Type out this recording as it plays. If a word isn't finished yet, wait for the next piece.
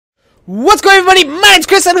What's going on, everybody? My name's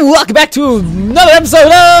Chris, and welcome back to another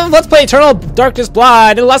episode of Let's Play Eternal Darkness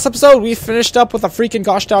Blood. In the last episode, we finished up with a freaking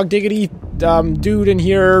gosh dog diggity dude in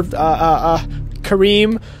here,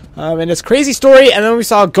 Kareem, and his crazy story, and then we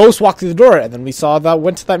saw a ghost walk through the door, and then we saw that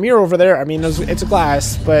went to that mirror over there. I mean, it's a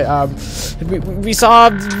glass, but we saw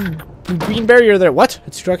a green barrier there. What?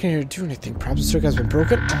 It's struck in here to do anything. Perhaps the circuit has been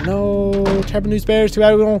broken. Oh no, terrible news bears. Too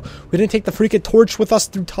bad we didn't take the freaking torch with us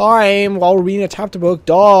through time while we're reading a chapter book.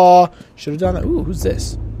 Duh. Should have done that. Ooh, who's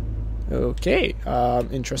this? Okay,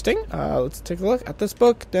 interesting. Let's take a look at this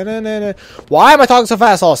book. Why am I talking so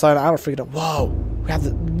fast all of a sudden? I don't freaking know. Whoa, we have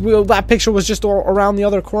that picture was just around the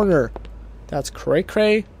other corner. That's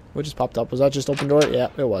cray. What just popped up? Was that just open door? Yeah,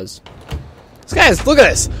 it was. So guys, look at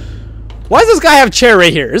this. Why does this guy have a chair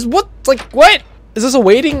right here? What is this a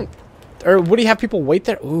waiting, or would he have people wait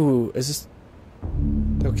there? Ooh, is this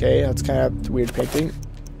okay? That's kind of weird painting.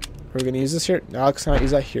 We're gonna use this here. No, let's not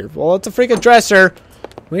use that here. Well, it's a freaking dresser.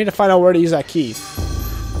 We need to find out where to use that key.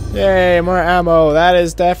 Yay, more ammo. That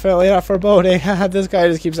is definitely not foreboding. This guy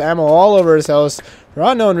just keeps ammo all over his house for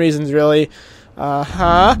unknown reasons, really.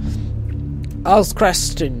 Als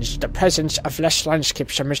questions, the presence of less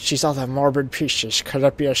landscapes amidst these other morbid pieces. Could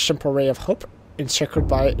it be a simple ray of hope encircled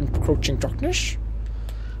by encroaching darkness?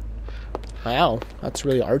 Wow, that's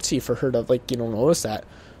really artsy for her to, notice that.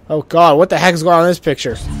 Oh god, what the heck is going on in this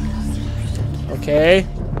picture? Okay,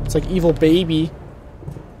 it's like evil baby.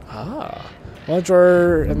 One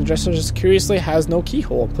drawer in the dresser just curiously has no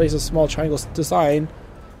keyhole and places a small triangle design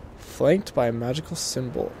flanked by a magical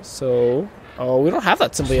symbol. So, oh, we don't have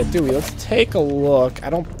that symbol yet, do we? Let's take a look.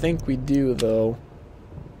 I don't think we do, though.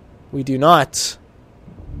 We do not.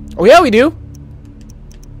 Oh, yeah, we do.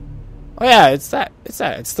 Oh, yeah, it's that.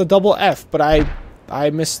 It's the double F, but I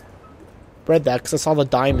misread that because I saw the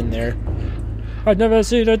diamond there. I've never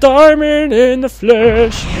seen a diamond in the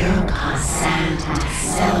flesh.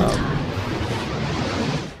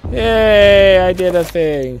 Yay, I did a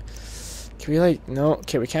thing. Can we, no,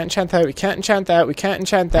 okay, we can't enchant that. We can't enchant that. We can't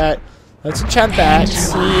enchant that. Let's enchant that.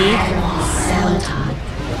 See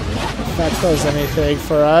if that does anything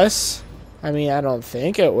for us. I mean, I don't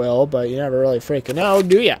think it will, but you never really freaking know,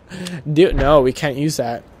 do ya? No, we can't use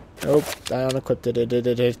that. Nope, I unequipped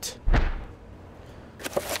it.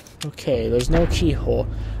 Okay, there's no keyhole.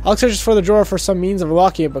 I'll search for the drawer for some means of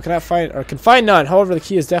unlocking it, but can find none. However, the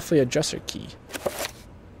key is definitely a dresser key.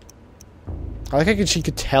 I like how she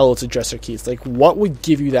could tell it's a dresser key. It's like, what would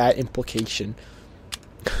give you that implication?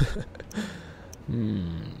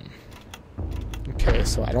 Okay,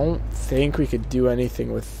 so I don't think we could do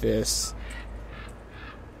anything with this.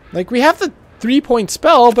 Like, we have the 3-point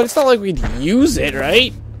spell, but it's not like we'd use it,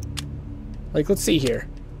 right? Like, let's see here.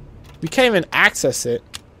 We can't even access it.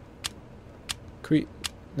 Can we?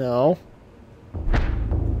 No.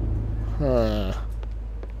 Huh.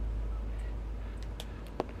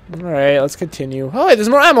 Alright, let's continue. Oh, wait, there's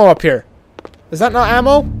more ammo up here. Is that not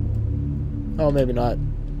ammo? Oh, maybe not.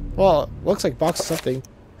 Well, it looks like a box of something.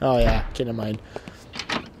 Oh, yeah. Okay, never mind.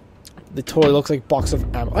 It totally looks like a box of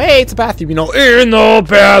ammo. Hey, it's a bathroom, in the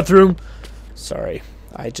bathroom. Sorry.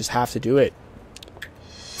 I just have to do it.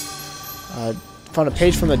 Found a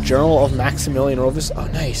page from the Journal of Maximilian Rovis. Oh,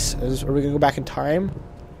 nice. Are we going to go back in time?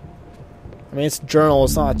 I mean, it's a journal.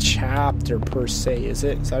 It's not a chapter, per se, is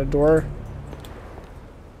it? Is that a door?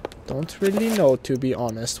 Don't really know, to be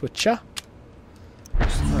honest with ya.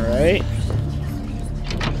 Alright.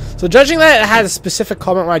 So judging that it had a specific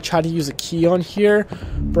comment when I tried to use a key on here,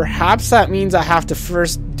 perhaps that means I have to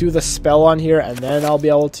first do the spell on here and then I'll be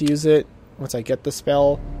able to use it once I get the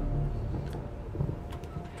spell.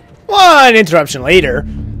 One interruption later.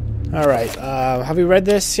 Alright, have we read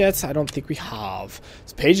this yet? I don't think we have.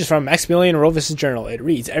 This page is from Maximilian Rovis' journal. It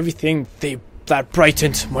reads, everything that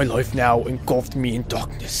brightened my life now engulfed me in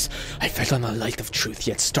darkness. I fed on the light of truth,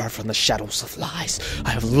 yet starved from the shadows of lies.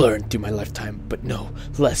 I have learned through my lifetime, but no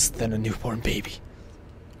less than a newborn baby.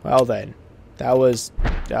 Well then, that was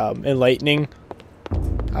enlightening.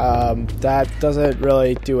 That doesn't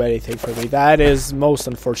really do anything for me. That is most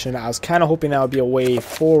unfortunate. I was kind of hoping that would be a way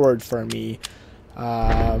forward for me.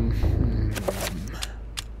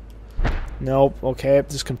 Nope. Okay,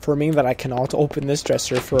 just confirming that I cannot open this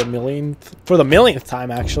dresser for the millionth time,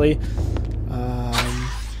 actually.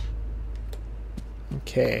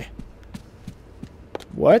 Okay.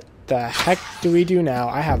 What the heck do we do now?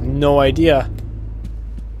 I have no idea.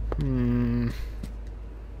 Can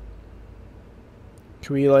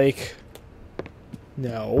we,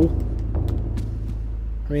 no.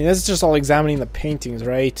 I mean, this is just all examining the paintings,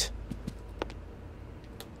 right?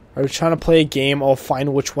 Are we trying to play a game? I'll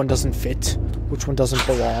find which one doesn't fit, which one doesn't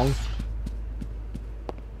belong.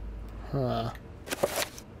 Huh.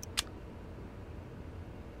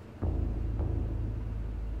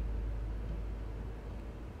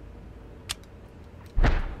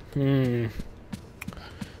 I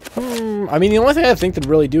mean, the only thing I think to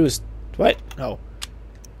really do is... What? No.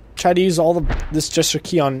 Try to use all this gesture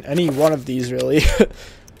key on any one of these, really.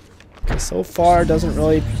 Because so far, doesn't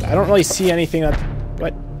really... I don't really see anything that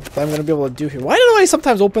I'm going to be able to do here. Why do I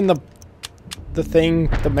sometimes open the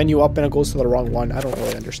menu up and it goes to the wrong one? I don't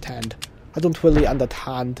really understand. I don't really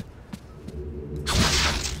understand.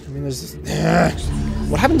 I mean, there's...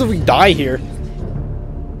 What happens if we die here?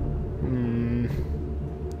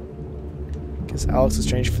 Guess Alex is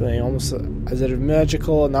strange feeling, almost as if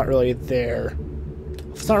magical, not really there.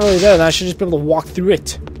 If it's not really there, then I should just be able to walk through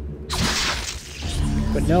it.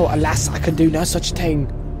 But no, alas, I can do no such thing.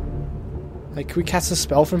 Like, can we cast a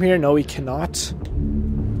spell from here? No, we cannot.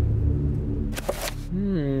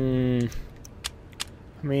 I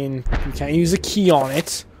mean, we can't use a key on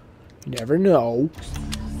it. You never know.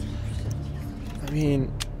 I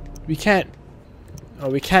mean, we can't... Oh,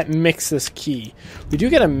 we can't mix this key. We do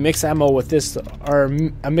get a mix ammo with this, or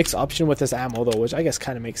a mix option with this ammo, though, which I guess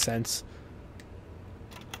kind of makes sense.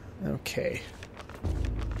 Okay.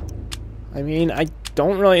 I mean, I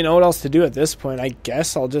don't really know what else to do at this point. I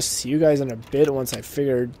guess I'll just see you guys in a bit once I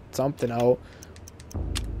figured something out.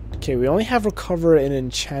 Okay, we only have recover an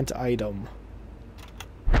enchant item.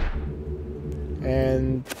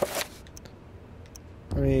 And...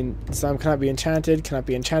 I mean, some cannot be enchanted, cannot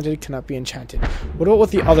be enchanted, cannot be enchanted. What about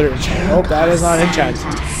with the other enchant? Nope, that is not enchanted.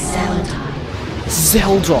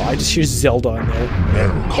 Zelda! I just hear Zelda in there.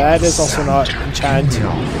 That is also not enchanted.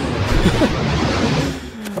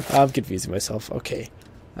 I'm confusing myself. Okay.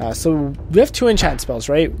 So, we have 2 enchant spells,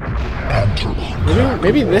 right?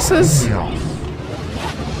 Maybe this is...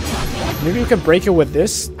 Maybe we can break it with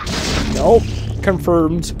this? Nope.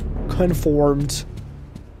 Confirmed. Conformed.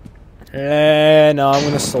 And now I'm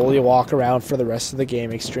going to slowly walk around for the rest of the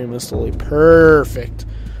game extremely slowly. Perfect.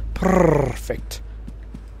 Perfect.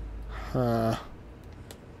 Huh.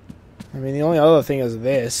 I mean, the only other thing is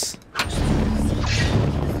this.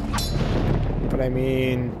 But I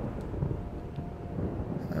mean...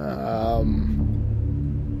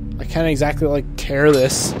 I can't exactly, like, tear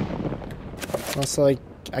this. Also, like,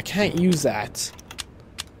 I can't use that.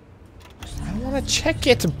 I want to check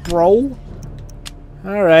it, bro.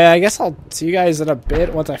 Alright, I guess I'll see you guys in a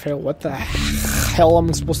bit once I figure out what the hell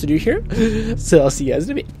I'm supposed to do here. So I'll see you guys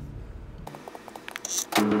in a bit.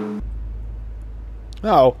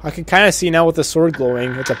 Oh, I can kind of see now with the sword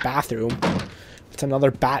glowing. It's a bathroom. It's another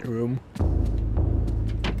bat room.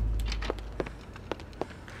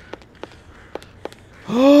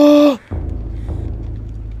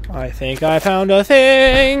 I think I found a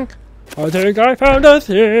thing. I think I found a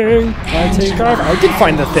thing. I did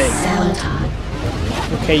find the thing.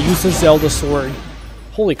 Okay, use the Zelda sword.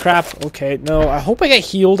 Holy crap. Okay, no, I hope I get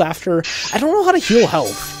healed after... I don't know how to heal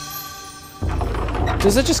health.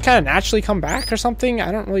 Does it just kind of naturally come back or something?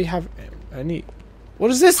 I don't really have any...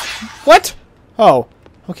 What is this? What? Oh.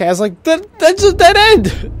 Okay, I was like, that's a dead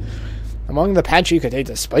end! Among the pantry contains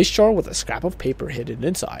a spice jar with a scrap of paper hidden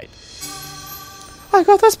inside. I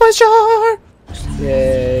got the spice jar!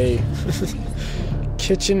 Yay.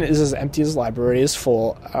 Kitchen is as empty as the library is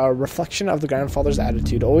full. A reflection of the grandfather's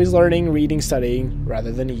attitude. Always learning, reading, studying,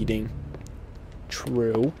 rather than eating.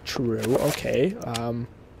 True. Okay.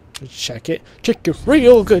 Let's check it. Check it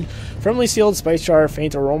real good. Firmly sealed spice jar.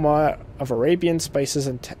 Faint aroma of Arabian spices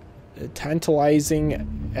and tantalizing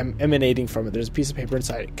emanating from it. There's a piece of paper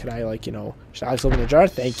inside. Can I, like, you know... Should Alex open the jar?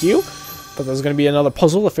 Thank you. But there's going to be another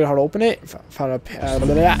puzzle to figure out how to open it. Found a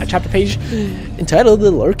chapter page entitled The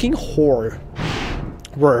Lurking Horror.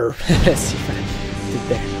 Let's see if I did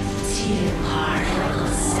there.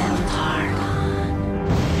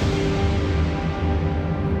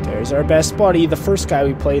 There's our best buddy, the first guy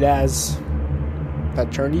we played as.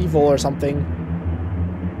 That turned evil or something.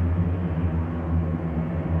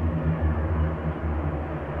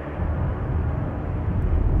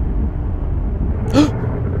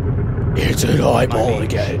 It's an eyeball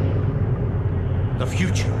again. The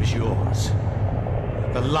future is yours.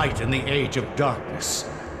 The light in the age of darkness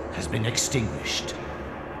has been extinguished.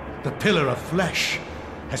 The pillar of flesh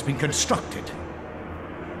has been constructed.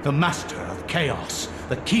 The master of chaos,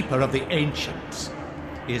 the keeper of the ancients,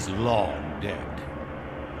 is long dead.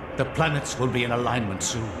 The planets will be in alignment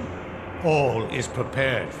soon. All is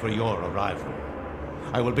prepared for your arrival.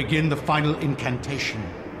 I will begin the final incantation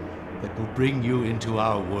that will bring you into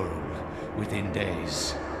our world within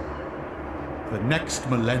days. The next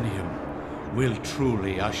millennium will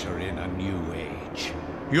truly usher in a new age.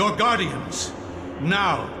 Your guardians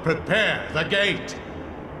Now prepare the gate.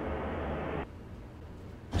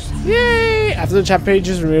 Yay! After the chat page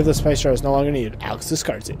is removed, the spice jar is no longer needed. Alex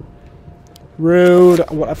discards it. Rude.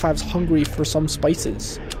 What if I was hungry for some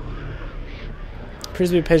spices? Appears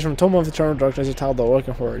to be a page from Tome of Eternal Darkness, a title though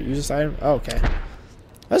looking for. Use this item. Oh, okay.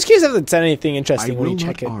 I was curious if it said anything interesting when you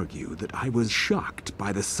check it. I will not argue that I was shocked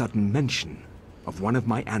by the sudden mention of one of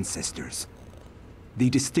my ancestors, the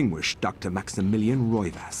distinguished Dr. Maximilian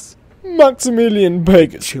Roivas. Maximilian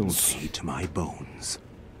Pegasus. Chilled me to my bones.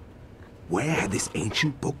 Where had this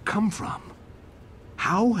ancient book come from?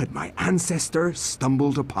 How had my ancestor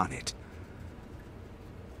stumbled upon it?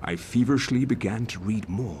 I feverishly began to read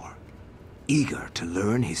more, eager to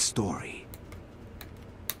learn his story.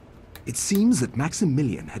 It seems that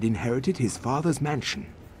Maximilian had inherited his father's mansion,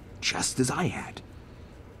 just as I had.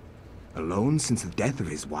 Alone since the death of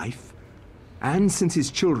his wife, and since his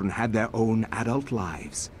children had their own adult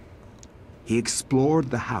lives, he explored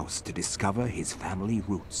the house to discover his family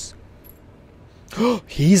roots.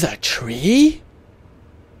 He's a tree?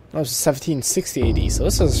 That was 1760 AD, so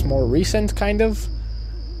this is more recent, kind of.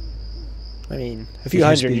 I mean, a few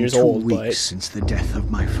hundred years old, but... It has been 2 weeks since the death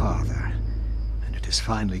of my father, and it has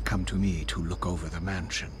finally come to me to look over the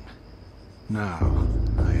mansion. Now,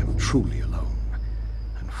 I am truly alone,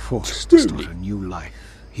 and forced to start a new life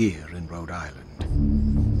here in Rhode Island.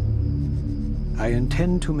 I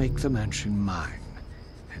intend to make the mansion mine,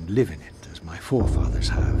 and live in it as my forefathers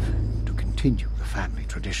have, to continue the family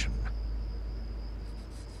tradition.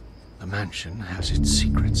 The mansion has its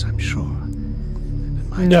secrets, I'm sure, and in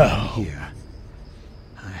my time here,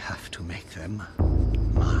 I have to make them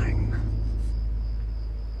mine.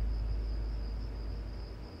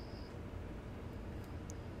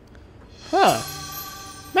 Huh.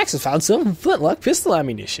 Max has found some flintlock pistol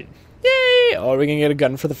ammunition. Yay! Oh, we can get a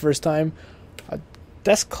gun for the first time. A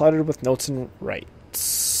desk cluttered with notes and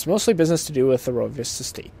rights. Mostly business to do with the Rovis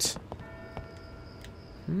estate.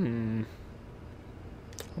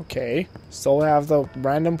 Okay. Still have the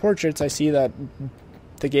random portraits. I see that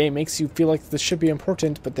the game makes you feel like this should be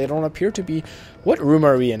important, but they don't appear to be. What room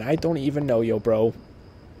are we in? I don't even know, yo, bro.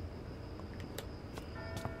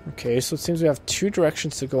 Okay, so it seems we have 2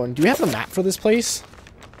 directions to go in. Do we have a map for this place?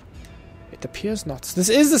 It appears not. This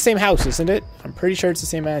is the same house, isn't it? I'm pretty sure it's the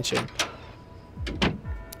same mansion.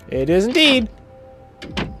 It is indeed.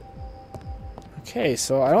 Okay,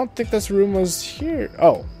 so I don't think this room was here.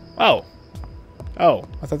 Oh. I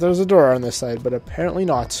thought there was a door on this side, but apparently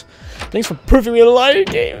not. Thanks for proving me a liar,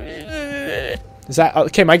 game. Is that...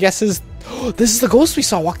 Okay, my guess is... Oh, this is the ghost we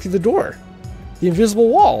saw walk through the door. The invisible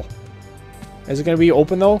wall. Is it going to be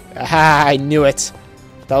open, though? Ah, I knew it.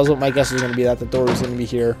 That was what my guess was going to be, that the door was going to be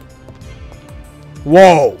here.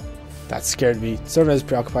 Whoa! That scared me. Sauron is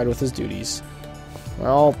preoccupied with his duties.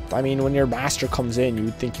 Well, I mean, when your master comes in, you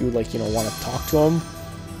would think you would, like, you know, want to talk to him.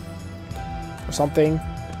 Or something.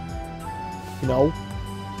 You know?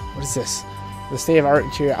 What is this? The state of art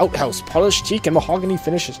interior outhouse. Polished teak and mahogany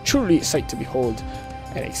finish is truly a sight to behold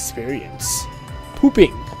and experience.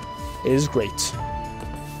 Pooping is great.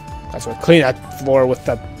 That's what. Clean that floor with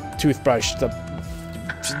the toothbrush. The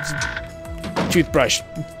toothbrush.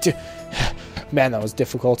 Man, that was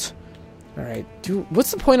difficult. Alright, dude,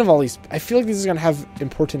 what's the point of all these? I feel like these are going to have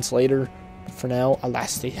importance later. For now,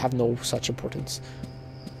 alas, they have no such importance.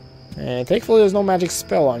 And thankfully, there's no magic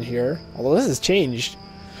spell on here. Although this has changed.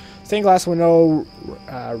 Stained glass window,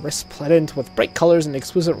 resplendent with bright colors and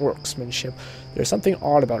exquisite workmanship. There's something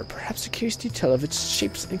odd about it. Perhaps a curious detail of its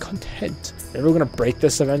shapes and content. Are we going to break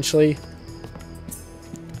this eventually?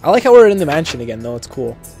 I like how we're in the mansion again, though. It's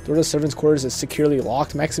cool. The door to the servants' quarters is securely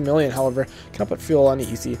locked. Maximilian, however, cannot but feel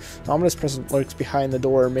uneasy. An ominous presence lurks behind the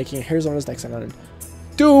door, making hairs on his neck stand on.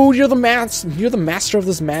 Dude, you're the master of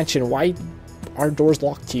this mansion. Why are doors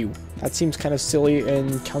locked to you? That seems kind of silly and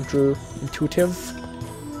counterintuitive.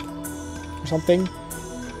 Or something.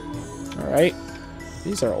 Alright.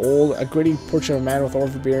 These are old. A gritty portrait of a man with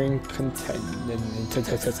overbearing content.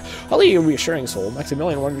 Highly reassuring soul.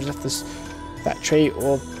 Maximilian wonders if that trait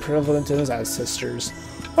will prevalent in his ancestors.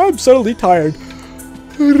 I'm suddenly tired.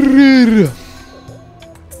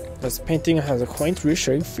 This painting has a quaint,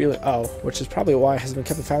 reassuring feeling. Oh, which is probably why it has been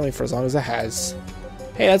kept in the family for as long as it has.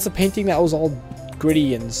 Hey, that's a painting that was all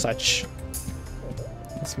gritty and such.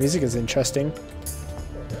 This music is interesting.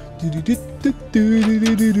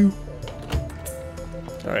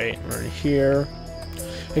 Alright, we're here.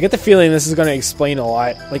 I get the feeling this is going to explain a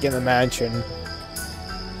lot, like in the mansion.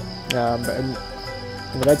 But on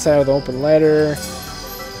the right side of the open letter.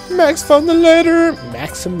 Max found the letter!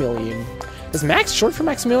 Maximilian. Is Max short for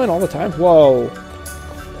Maximilian all the time? Whoa.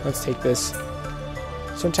 Let's take this.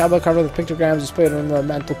 Some tablet covered with pictograms displayed on the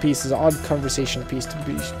mantelpiece is an odd conversation piece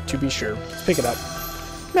to be sure. Let's pick it up.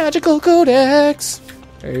 Magical Codex!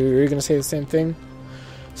 Are you gonna say the same thing?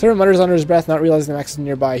 Sauron mutters under his breath, not realizing the Max is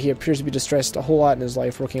nearby. He appears to be distressed a whole lot in his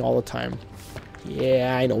life, working all the time.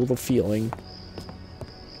 Yeah, I know the feeling.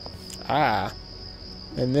 Ah.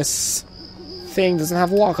 And this thing doesn't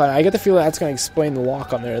have a lock on it. I get the feeling that's gonna explain the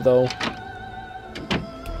lock on there, though.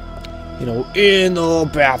 You know, in the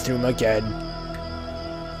bathroom again.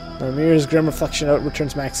 The mirror's grim reflection out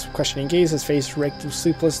returns Max's questioning gaze, his face raked with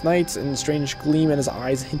sleepless nights, and a strange gleam in his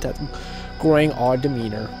eyes hint at growing odd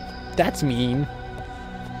demeanor. That's mean.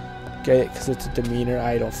 Get it? Because it's a demeanor?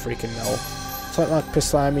 I don't freaking know. Flintlock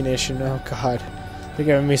pistol ammunition. Oh god. They're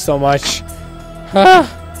giving me so much.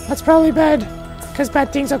 That's probably bad. Because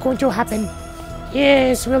bad things are going to happen.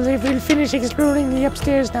 Yes, we'll finish exploring the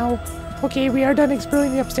upstairs now. Okay, we are done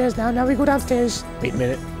exploring the upstairs now. Now we go downstairs. Wait a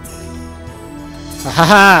minute.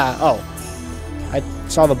 Haha! Oh. I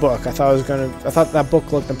saw the book. I thought that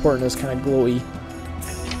book looked important. It was kind of glowy.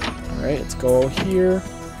 Alright, let's go here.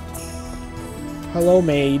 Hello,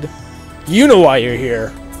 maid. You know why you're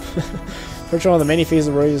here! Search one of the many phases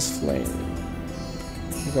of Roy's flame.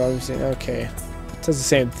 Okay. It says the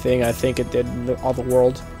same thing I think it did in all the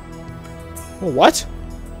world. Oh, what?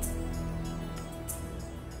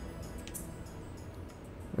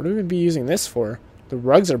 What are we going to be using this for? The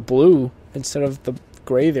rugs are blue instead of the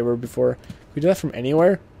gray they were before. Can we do that from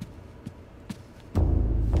anywhere?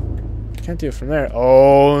 Can't do it from there.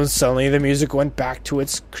 Oh, and suddenly the music went back to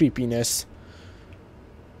its creepiness.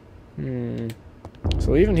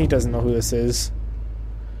 So even he doesn't know who this is.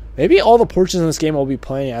 Maybe all the portions in this game I'll be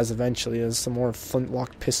playing as eventually. There's some more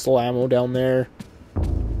flintlock pistol ammo down there.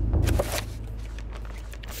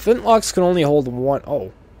 Flintlocks can only hold one.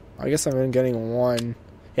 Oh, I guess I'm getting one.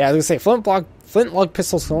 Yeah, I was gonna say flintlock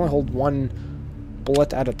pistols can only hold one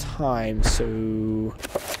bullet at a time. So,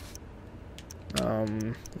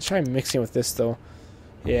 let's try mixing with this though.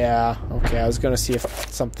 Yeah, okay. I was gonna see if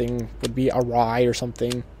something would be awry or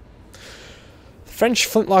something. The French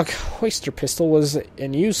flintlock hoister pistol was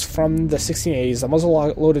in use from the 1680s. A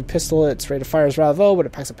muzzle-loaded pistol. Its rate of fire is rather low, but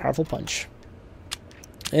it packs a powerful punch.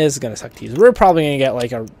 It's gonna suck to use. We're probably gonna get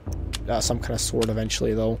like a some kind of sword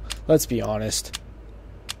eventually, though. Let's be honest.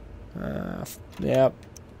 Yep.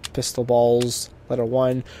 Pistol balls. Letter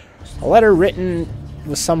 1. A letter written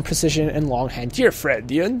with some precision and longhand. Dear Fred,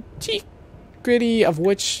 the antiquity of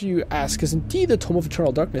which you ask is indeed the Tome of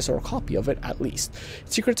Eternal Darkness, or a copy of it at least.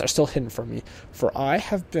 Its secrets are still hidden from me, for I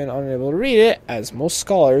have been unable to read it, as most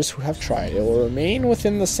scholars who have tried. It will remain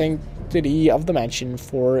within the sanctity of the mansion,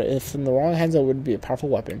 for if in the wrong hands it would be a powerful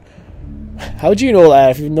weapon. How'd you know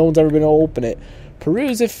that if no one's ever been able to open it?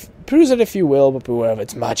 Peruse it if you will, but beware of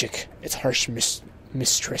its magic, its harsh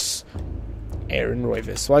mistress, Aaron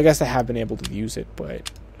Roivis. Well, I guess I have been able to use it,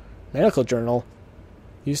 but medical journal.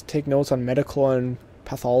 Used to take notes on medical and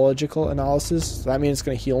pathological analysis. Does that mean it's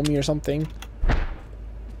going to heal me or something?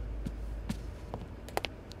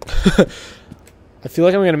 I feel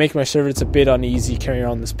like I'm going to make my servants a bit uneasy carrying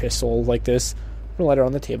around this pistol like this. Put a letter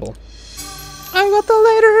on the table. I got the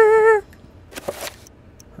letter!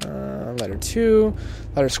 Letter 2.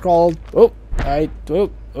 Letter scrawled. I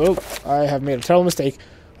have made a terrible mistake.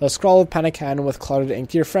 A scrawled panican with clouded ink.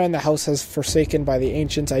 Dear friend, the house has forsaken by the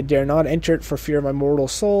ancients. I dare not enter it for fear of my mortal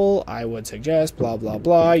soul. I would suggest, blah, blah,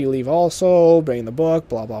 blah. You leave also. Bring the book,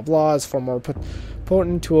 blah, blah, blah. It's far more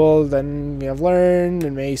potent tool than we have learned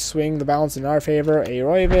and may swing the balance in our favor. A.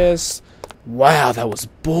 Roivis. Wow, that was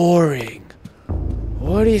boring.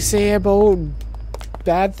 What do you say about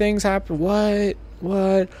bad things happen? What?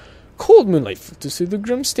 Cold moonlight filters through the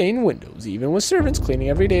grim stained windows. Even with servants cleaning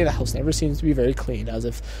every day, the house never seems to be very clean, as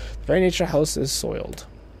if the very nature of the house is soiled.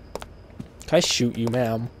 Can I shoot you,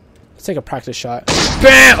 ma'am? Let's take a practice shot.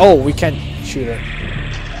 Bam! Oh, we can't shoot her.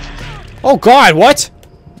 Oh god, what?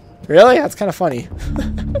 Really? That's kind of funny.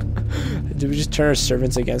 Did we just turn our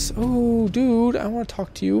servants against... Oh, dude, I want to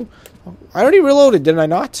talk to you. I already reloaded, didn't I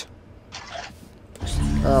not?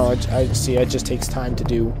 Oh, I see. It just takes time to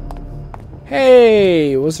do.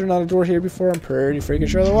 Hey, was there not a door here before? I'm pretty freaking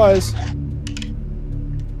sure there was.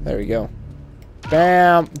 There we go.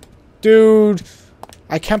 Bam. Dude.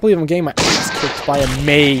 I can't believe I'm getting my ass kicked by a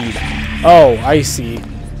maid. Oh, I see.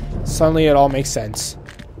 Suddenly it all makes sense.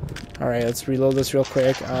 Alright, let's reload this real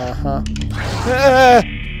quick. Ah!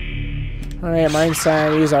 Alright, my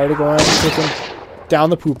insanity is already going down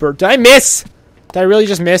the pooper. Did I miss? Did I really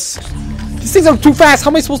just miss? These things are too fast. How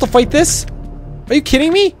am I supposed to fight this? Are you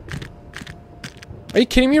kidding me? Are you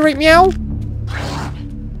kidding me right meow?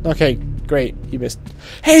 Okay, great. You missed.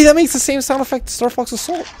 Hey, that makes the same sound effect as Star Fox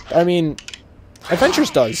Assault. I mean, Adventures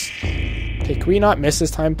does. Okay, can we not miss this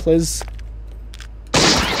time, please?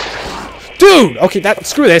 Dude! Okay,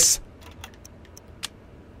 screw this.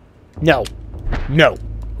 No. No.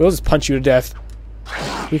 We'll just punch you to death.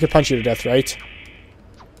 We could punch you to death, right?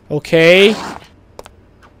 Okay.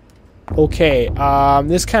 Okay,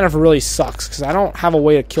 this kind of really sucks, because I don't have a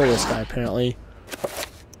way to kill this guy, apparently.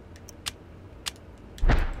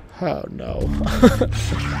 Oh, no.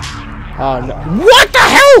 Oh, no. What the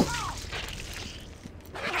hell?!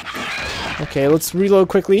 Okay, let's reload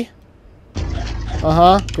quickly.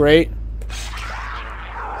 Great.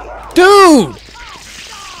 Dude!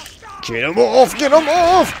 Get him off! Get him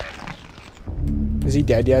off! Is he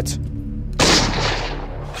dead yet?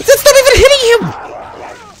 That's not even hitting him!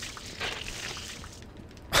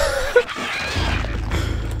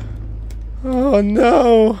 Oh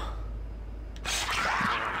no.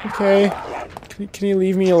 Okay. Can you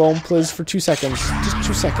leave me alone, please, for 2 seconds? Just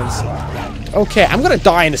 2 seconds. Okay, I'm gonna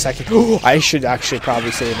die in a second. I should actually probably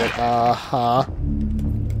save it.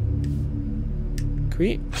 Can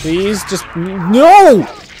we please just no?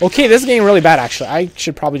 Okay, this is getting really bad. Actually, I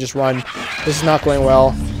should probably just run. This is not going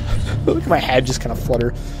well. Look at my head just kind of flutter.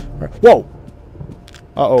 Whoa.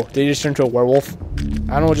 Uh-oh, did he just turn into a werewolf? I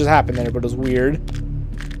don't know what just happened there, but it was weird.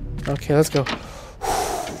 Okay, let's go.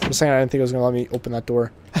 For a second, I didn't think it was going to let me open that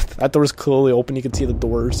door. That door is clearly open. You can see the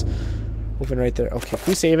doors open right there. Okay, can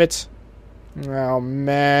we save it? Oh,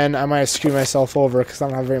 man. I might have screwed myself over because I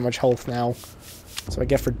don't have very much health now. So I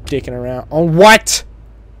get for dicking around. Oh, what?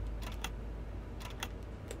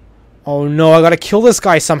 Oh, no. I got to kill this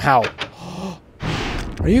guy somehow.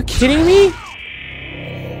 Are you kidding me?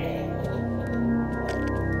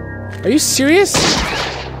 Are you serious?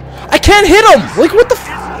 I can't hit him! Like, what the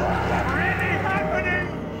f-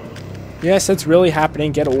 Yes, it's really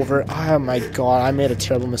happening. Get over it. Oh my god, I made a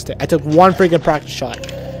terrible mistake. I took one freaking practice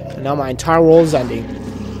shot. And now my entire world is ending.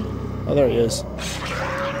 Oh, there he is.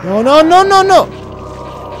 No, no, no, no, no!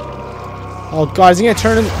 Oh god, is he gonna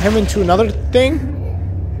turn him into another thing?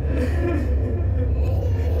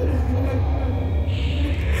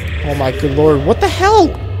 Oh my good lord, what the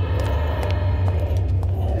hell?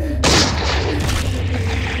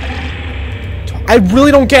 I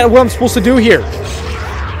really don't get what I'm supposed to do here.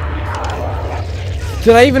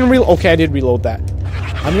 Did I even reload? Okay, I did reload that.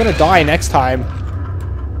 I'm gonna die next time.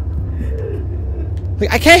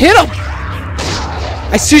 Like, I can't hit him!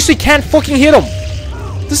 I seriously can't fucking hit him!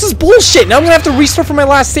 This is bullshit! Now I'm gonna have to restart from my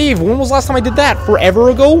last save. When was the last time I did that? Forever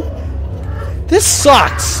ago? This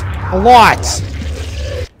sucks! A lot!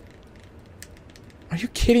 Are you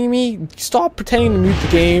kidding me? Stop pretending to mute the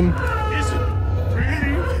game.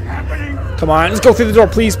 Come on, let's go through the door,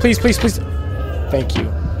 please, please, please, please. Thank you.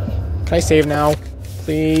 Can I save now?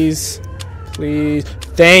 Please. Please.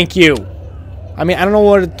 Thank you. I mean, I don't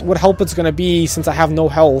know what help it's gonna be since I have no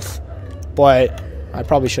health. But I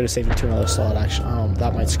probably should have saved it to another slot, actually.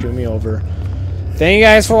 That might screw me over. Thank you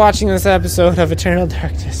guys for watching this episode of Eternal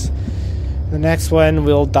Darkness. The next one,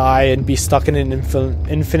 we'll die and be stuck in an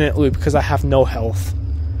infinite loop because I have no health.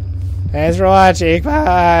 Thanks for watching.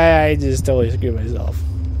 Bye. I just totally screwed myself.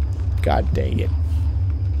 God dang it.